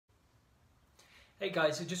Hey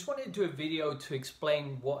guys, I just wanted to do a video to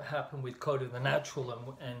explain what happened with Code of the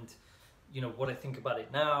Natural and you know what I think about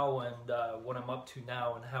it now and what I'm up to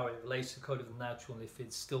now and how it relates to Code of the Natural and if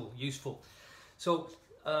it's still useful. So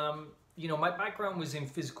you know, my background was in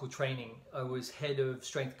physical training. I was head of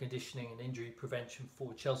strength conditioning and injury prevention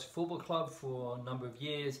for Chelsea Football Club for a number of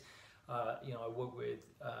years. You know, I worked with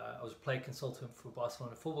I was a player consultant for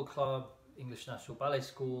Barcelona Football Club, English National Ballet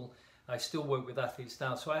School. I still work with athletes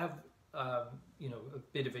now, so I have you know, a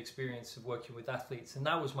bit of experience of working with athletes, and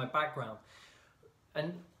that was my background.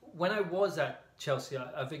 And when I was at Chelsea,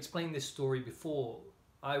 I've explained this story before,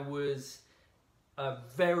 I was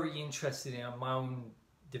very interested in my own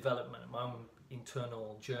development, my own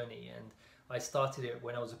internal journey, and I started it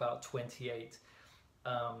when I was about 28,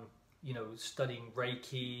 you know, studying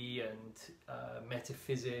Reiki and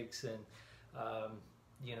metaphysics and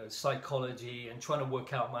you know, psychology, and trying to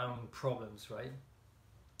work out my own problems, right?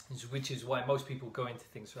 Which is why most people go into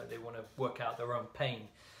things, right? They want to work out their own pain.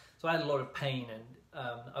 So I had a lot of pain, and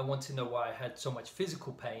I wanted to know why I had so much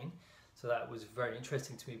physical pain. So that was very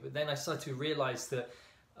interesting to me. But then I started to realize that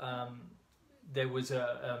there was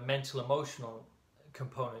a mental, emotional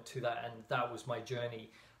component to that, and that was my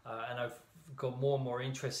journey. And I've got more and more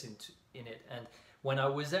interested in it. And when I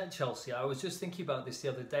was at Chelsea, I was just thinking about this the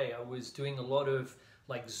other day. I was doing a lot of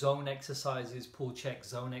like zone exercises, pull check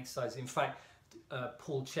zone exercises. In fact,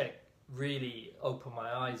 pull check really opened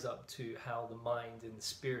my eyes up to how the mind and the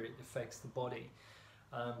spirit affects the body.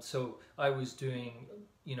 So I was doing,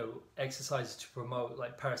 you know, exercises to promote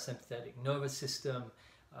like parasympathetic nervous system.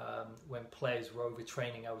 When players were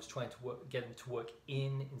overtraining, I was trying to get them to work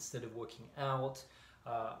in instead of working out.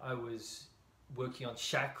 I was working on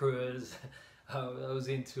chakras. I was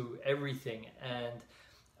into everything, and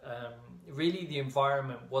really the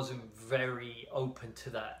environment wasn't very open to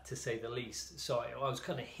that, to say the least. So I was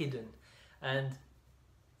kind of hidden. And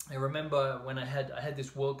I remember when I had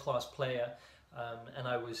this world-class player, and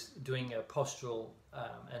I was doing a postural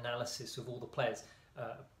analysis of all the players,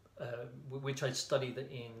 which I studied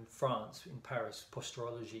in France, in Paris,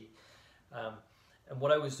 posturology. And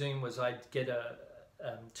what I was doing was I'd get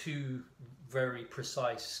two very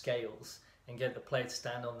precise scales and get the player to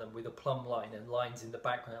stand on them with a plumb line and lines in the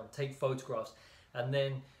background, take photographs, and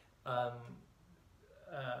then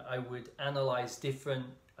I would analyze different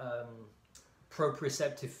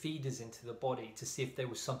proprioceptive feeders into the body to see if there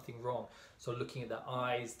was something wrong. So looking at their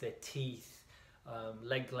eyes, their teeth,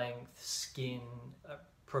 leg length, skin,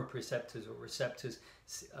 proprioceptors or receptors,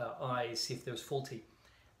 eyes, see if there was faulty.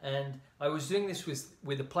 And I was doing this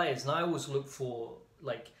with the players, and I always look for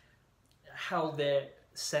like how their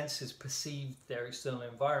senses perceived their external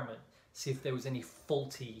environment, see if there was any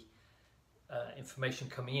faulty information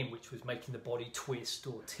coming in, which was making the body twist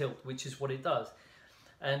or tilt, which is what it does.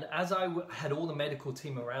 And as I had all the medical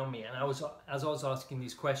team around me, and as I was asking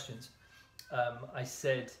these questions, I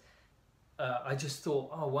said, I just thought,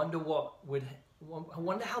 oh, I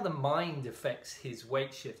wonder how the mind affects his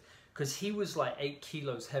weight shift, because he was like 8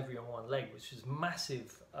 kilos heavier on one leg, which is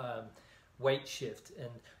massive weight shift. And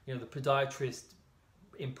you know, the podiatrist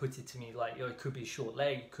inputted to me like, you know, it could be a short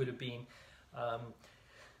leg, it could have been,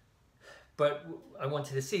 but I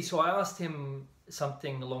wanted to see. So I asked him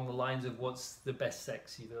something along the lines of, what's the best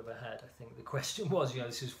sex you've ever had? I think the question was, you know,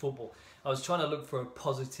 this is football. I was trying to look for a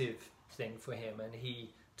positive thing for him, and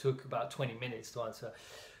he took about 20 minutes to answer.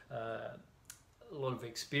 A lot of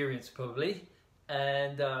experience probably.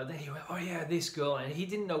 And then he went, oh yeah, this girl, and he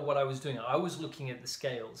didn't know what I was doing. I was looking at the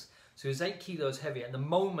scales. So he was 8 kilos heavier, and the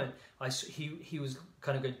moment he was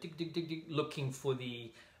kind of going dig, dig, dig, dig, looking for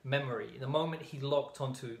the memory. The moment he locked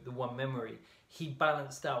onto the one memory, he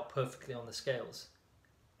balanced out perfectly on the scales,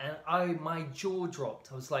 and my jaw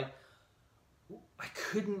dropped. I was like, I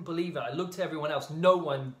couldn't believe it. I looked at everyone else. No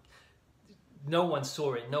one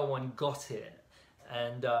saw it. No one got it,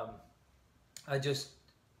 and I just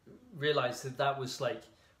realized that was like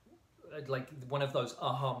one of those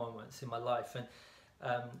aha moments in my life. And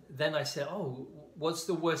then I said, oh, what's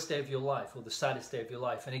the worst day of your life, or the saddest day of your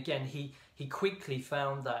life? And again, he quickly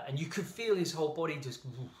found that, and you could feel his whole body just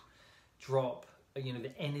drop, you know,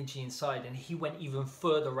 the energy inside, and he went even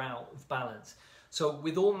further out of balance. So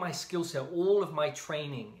with all my skill set, all of my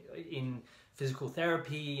training in physical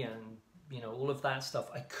therapy and, you know, all of that stuff,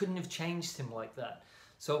 I couldn't have changed him like that.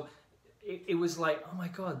 So it was like, oh my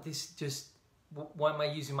God, this just, why am I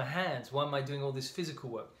using my hands? Why am I doing all this physical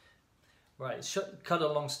work? Right, cut a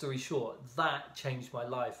long story short, that changed my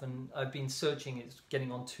life, and I've been searching. It's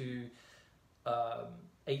getting on to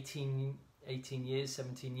 18 years,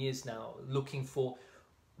 17 years now, looking for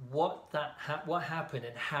what happened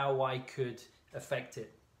and how I could affect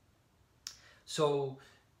it. So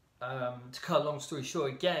to cut a long story short,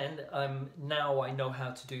 again, now I know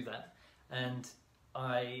how to do that, and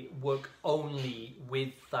I work only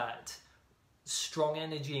with that strong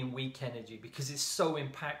energy and weak energy because it's so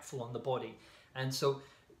impactful on the body. And so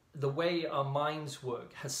the way our minds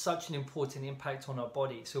work has such an important impact on our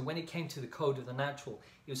body. So when it came to the Code of the Natural,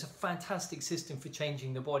 it was a fantastic system for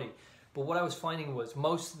changing the body. But what I was finding was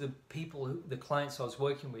most of the people, the clients I was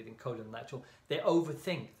working with in Code of the Natural, they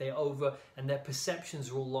overthink, and their perceptions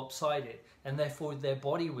are all lopsided, and therefore their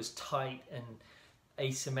body was tight and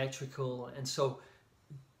asymmetrical. And so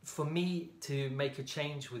for me to make a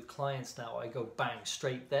change with clients now, I go bang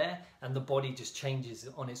straight there, and the body just changes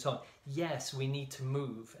on its own. Yes, we need to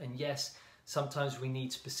move, and yes, sometimes we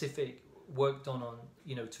need specific work done on,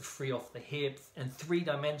 you know, to free off the hip and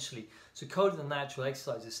 3-dimensionally. So Code of the Natural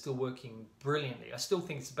exercise is still working brilliantly. I still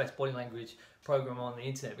think it's the best body language program on the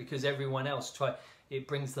internet because everyone else it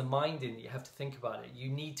brings the mind in. You have to think about it. You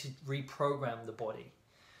need to reprogram the body.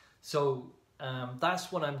 So that's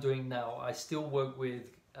what I'm doing now. I still work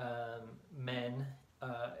with men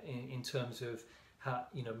in terms of how,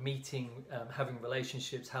 you know, meeting, having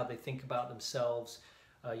relationships, how they think about themselves,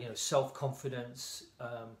 you know, self-confidence,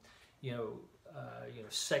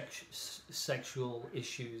 sexual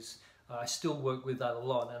issues. I still work with that a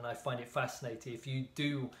lot, and I find it fascinating. If you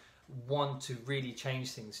do want to really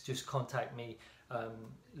change things, just contact me.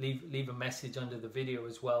 Leave a message under the video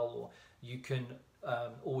as well, or you can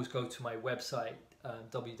always go to my website,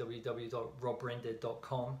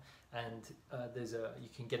 www.robbrinded.com, and you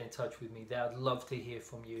can get in touch with me there. I'd love to hear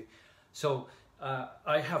from you. So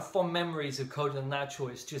I have fond memories of Code of the Natural.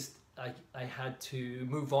 It's just I had to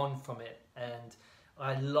move on from it, and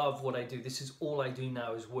I love what I do. This is all I do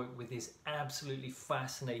now, is work with this absolutely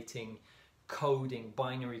fascinating coding,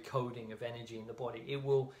 binary coding of energy in the body. It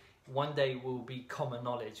will one day will be common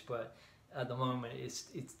knowledge, but at the moment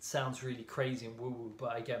it sounds really crazy and woo-woo,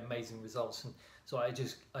 but I get amazing results, and so I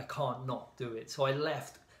can't not do it. So I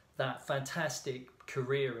left that fantastic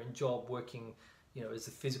career and job working, you know, as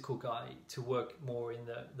a physical guy to work more in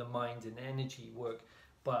the mind and energy work,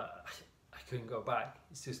 but I couldn't go back.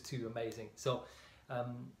 It's just too amazing. So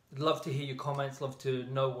love to hear your comments, love to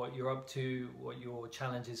know what you're up to, what your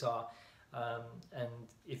challenges are, and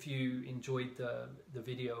if you enjoyed the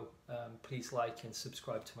video, please like and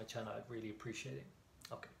subscribe to my channel. I'd really appreciate it.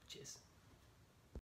 Okay, cheers.